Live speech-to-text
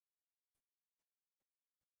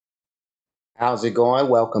How's it going?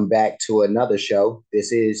 Welcome back to another show.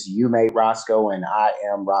 This is You Made Roscoe, and I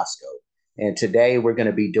am Roscoe. And today we're going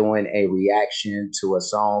to be doing a reaction to a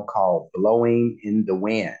song called Blowing in the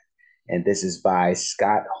Wind. And this is by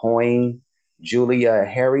Scott Hoying,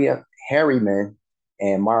 Harriman,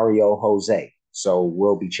 and Mario Jose. So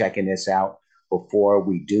we'll be checking this out. Before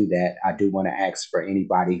we do that, I do want to ask for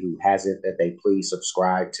anybody who hasn't that they please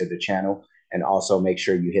subscribe to the channel and also make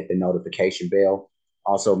sure you hit the notification bell.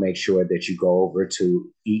 Also, make sure that you go over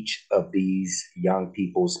to each of these young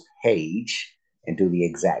people's page and do the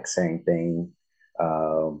exact same thing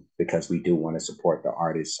because we do want to support the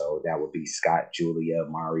artist. So that would be Scott, Julia,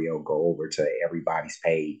 Mario. Go over to everybody's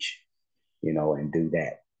page, and do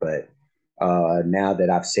that. But now that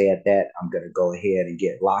I've said that, I'm going to go ahead and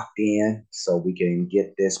get locked in so we can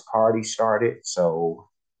get this party started. So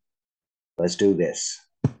let's do this.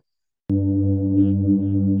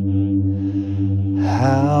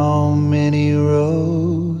 How many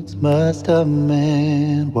roads must a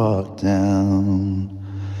man walk down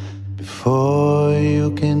before you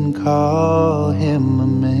can call him a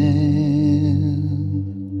man?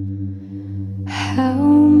 How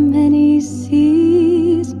many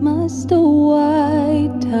seas must a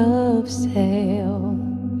white dove sail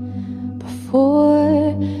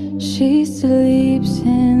before she sleeps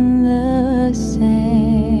in the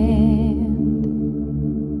sand?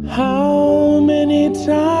 How many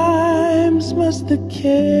times must the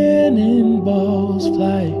cannonballs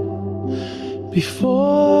fly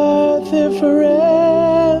before they're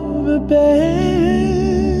forever banned?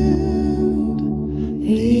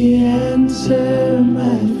 The answer,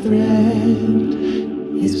 my friend,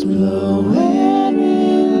 is blowing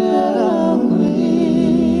in the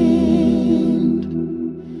wind.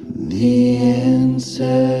 The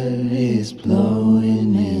answer is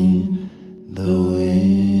blowing in the wind.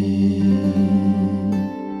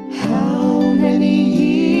 How many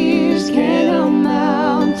years can a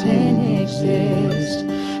mountain exist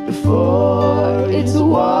before it's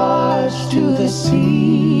washed to the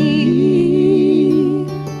sea?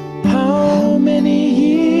 How many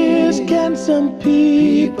years can some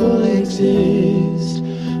people exist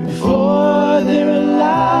before they're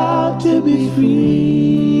allowed to be free?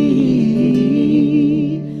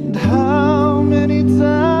 And how many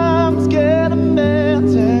times can a man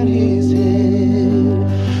turn his head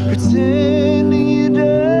pretending he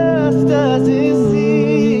just doesn't see?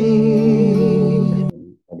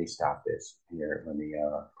 Let me stop this here. Let me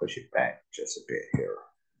push it back just a bit here.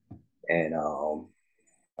 And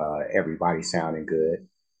everybody sounding good.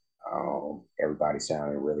 Everybody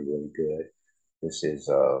sounding really, really good. This is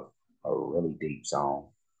a really deep song,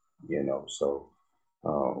 so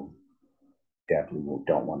um, definitely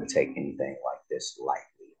don't want to take anything like this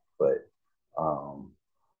lightly. But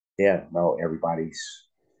yeah, no, everybody's,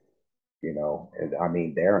 and I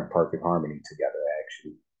mean, they're in perfect harmony together,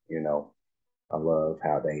 actually. You know, I love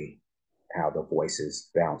how the voices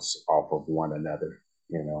bounce off of one another,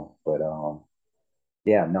 but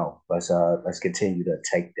yeah, no, let's continue to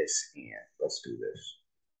take this in. Let's do this.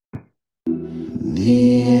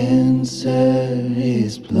 The answer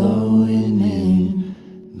is blowing in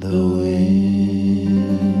the wind.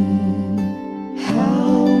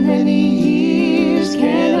 How many years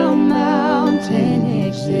can a mountain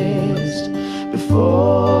exist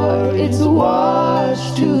before it's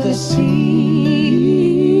washed to the sea?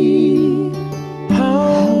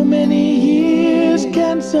 How many years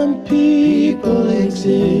can some people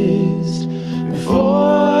exist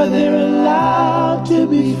before they're allowed to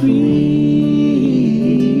be free?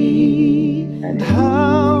 And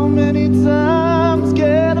how many times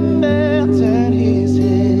can a man turn his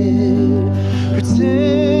head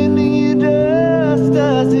pretending he just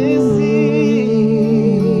doesn't see?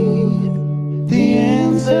 The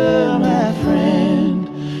answer, my friend,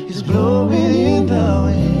 is blowing in the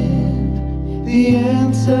wind. The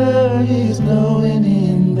answer is blowing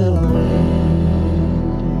in the wind.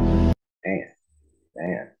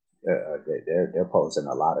 Man, they're posing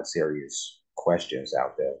a lot of serious questions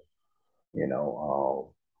out there, you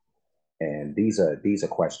know, and these are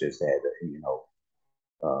questions that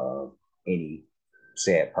any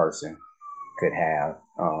sad person could have,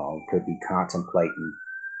 could be contemplating,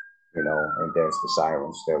 and there's the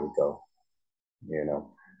sirens. There we go,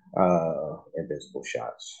 invisible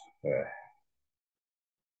shots.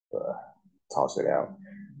 Uh, toss it out.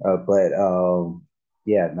 But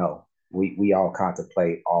yeah, no, we all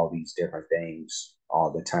contemplate all these different things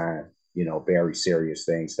all the time. Very serious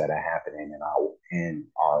things that are happening in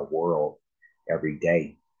our world every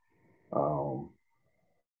day. Um,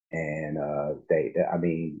 and I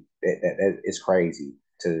mean, it's crazy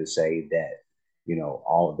to say that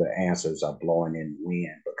all of the answers are blowing in the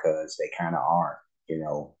wind because they kind of aren't.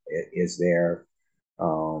 Is there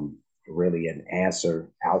um, really an answer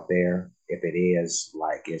out there? If it is,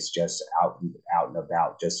 like it's just out and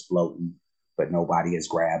about, just floating, but nobody has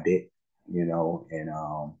grabbed it, and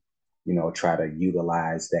try to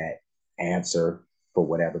utilize that answer for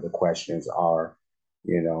whatever the questions are,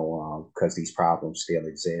 because these problems still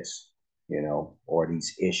exist, or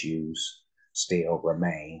these issues still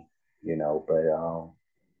remain, but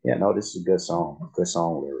yeah, no, this is a good song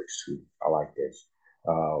lyrics too. I like this.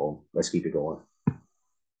 Let's keep it going.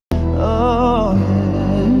 Oh, yeah.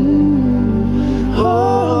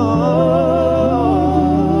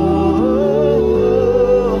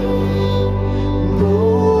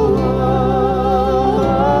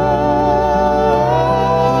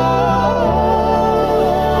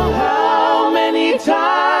 How many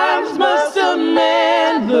times must a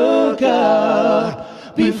man look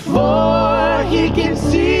up before he can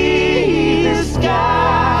see the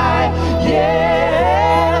sky?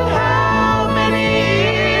 Yeah, how many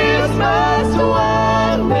years must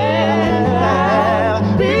one man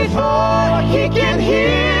have before he can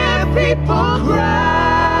hear people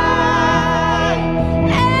cry?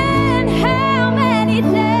 And how many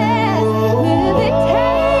deaths will it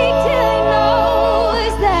take till he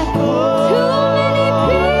knows that too many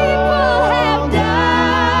people have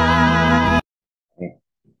died?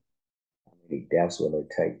 How many deaths will it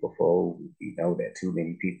take before we know that too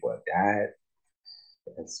many people have died?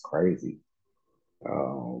 That's crazy.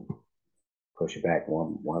 Um, Push it back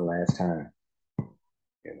one last time.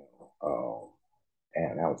 You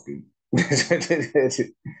and that was deep.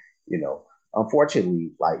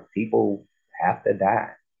 Unfortunately, like people have to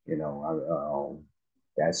die.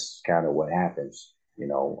 That's kind of what happens.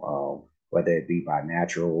 Whether it be by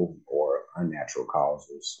natural or unnatural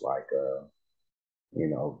causes. Like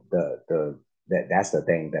that's the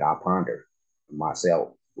thing that I ponder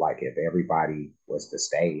myself. Like if everybody was to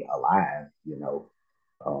stay alive,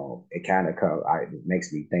 it kind of it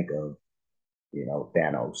makes me think of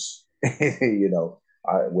Thanos.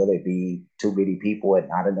 Will it be too many people and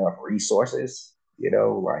not enough resources?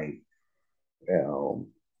 Um,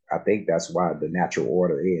 I think that's why the natural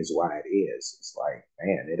order is why it is. It's like,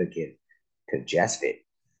 man, it'll get congested.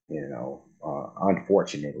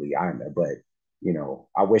 Unfortunately, I know, but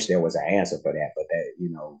I wish there was an answer for that. But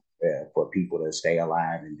that, for people to stay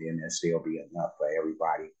alive and then there still be enough for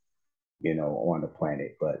everybody, on the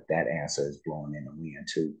planet. But that answer is blowing in the wind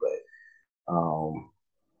too. But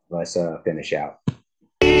let's finish out.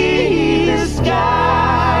 The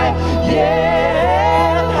sky,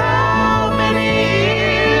 yeah. How many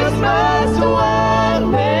years must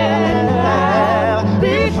one man have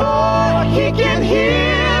before he can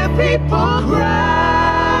hear people cry?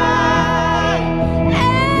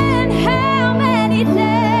 And how many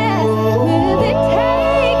deaths will it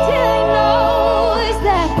take till he knows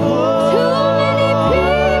that too many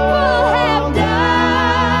people have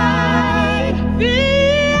died? The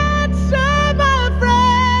answer, my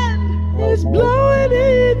friend, is blowing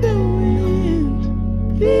in the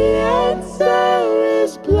wind. The answer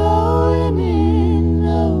is blowing in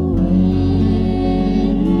the wind.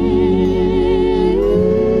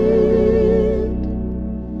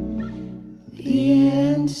 The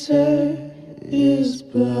answer is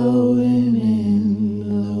blowing in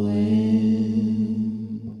the wind.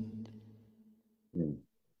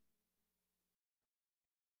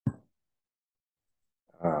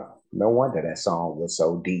 No wonder that song was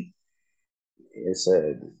so deep. It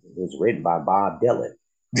was written by Bob Dylan.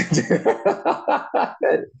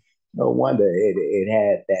 No wonder it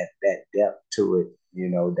had that depth to it,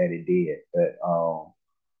 that it did. But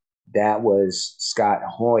that was Scott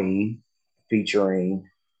Hoying featuring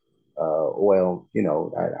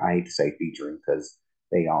I hate to say featuring because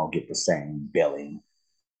they all get the same billing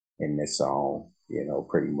in this song,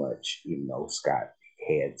 pretty much, even though Scott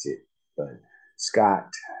heads it. But Scott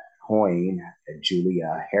Hoying and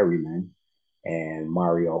Julia Harriman and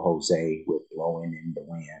Mario Jose with Blowin in the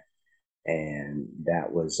Wind. And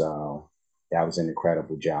that was an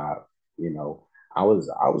incredible job. I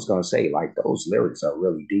was gonna say like those lyrics are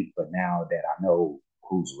really deep, but now that I know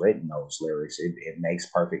who's written those lyrics, it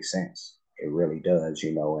makes perfect sense. It really does,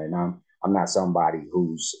 and I'm not somebody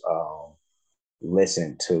who's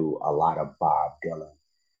listened to a lot of Bob Dylan,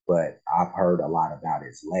 but I've heard a lot about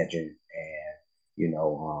his legend and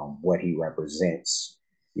what he represents,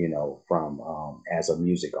 from as a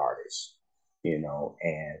music artist, and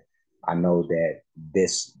I know that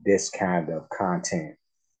this kind of content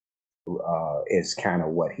is kind of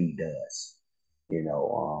what he does. He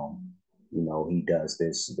does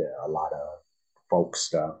a lot of folk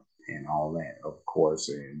stuff and all that, of course.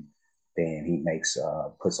 And then he makes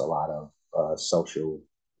puts a lot of social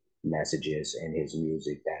messages in his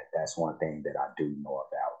music. That's one thing that I do know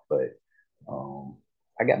about. But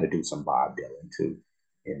I got to do some Bob Dylan too.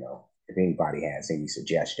 You know, if anybody has any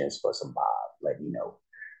suggestions for some Bob, let me know.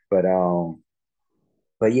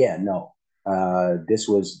 But yeah, no. This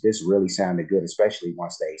really sounded good, especially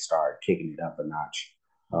once they started kicking it up a notch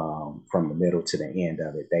from the middle to the end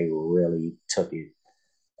of it. They really took it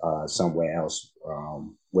somewhere else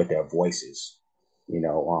with their voices. You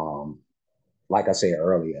know, like I said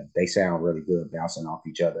earlier, they sound really good bouncing off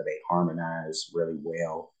each other. They harmonize really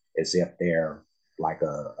well as if they're like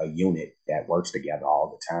a unit that works together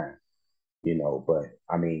all the time, you know. But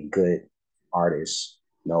I mean, good artists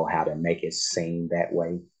know how to make it seem that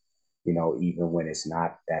way, you know, even when it's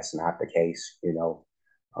not, that's not the case, you know.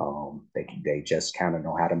 They just kind of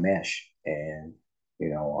know how to mesh. And, you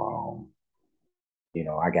know,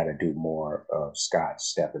 I got to do more of Scott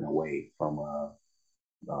stepping away from,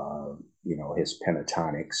 his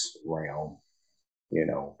pentatonics realm, you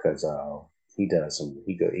know, because he does some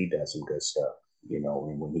good stuff, you know,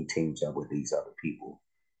 and when he teams up with these other people,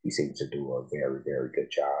 he seems to do a very very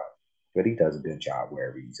good job. But he does a good job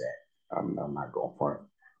wherever he's at. I'm not going front,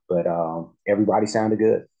 but everybody sounded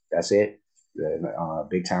good. That's it.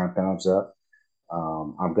 Big time thumbs up.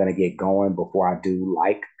 I'm gonna get going. Before I do,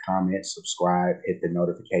 like, comment, subscribe, hit the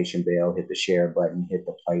notification bell, hit the share button, hit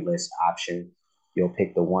the playlist option. You'll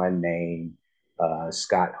pick the one named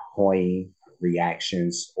Scott Hoying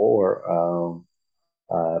reactions or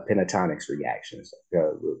Pentatonics reactions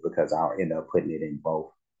because I'll end up putting it in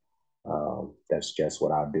both. That's just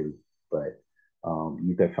what I'll do. But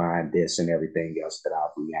you can find this and everything else that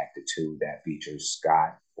I've reacted to that features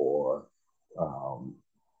Scott or um,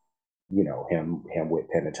 him with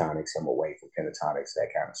pentatonics, him away from pentatonics, that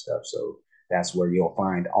kind of stuff. So that's where you'll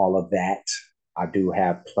find all of that. I do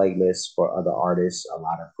have playlists for other artists, a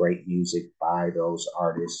lot of great music by those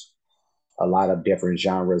artists, a lot of different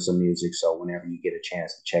genres of music. So whenever you get a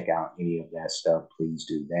chance to check out any of that stuff, please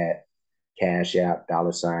do that. Cash App,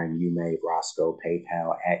 $ you made Roscoe,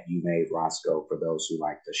 PayPal at you made Roscoe for those who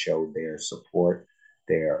like to show their support,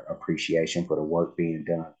 their appreciation for the work being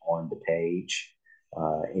done on the page.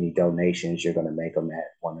 Any donations, you're going to make them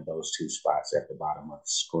at one of those two spots at the bottom of the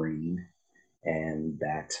screen. And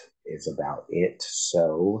that is about it.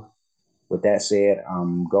 So, with that said,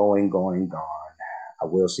 I'm gone. I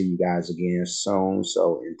will see you guys again soon.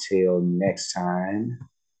 So, until next time,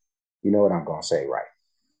 you know what I'm going to say, right?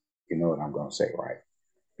 You know what I'm going to say, right?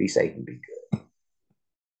 Be safe and be good.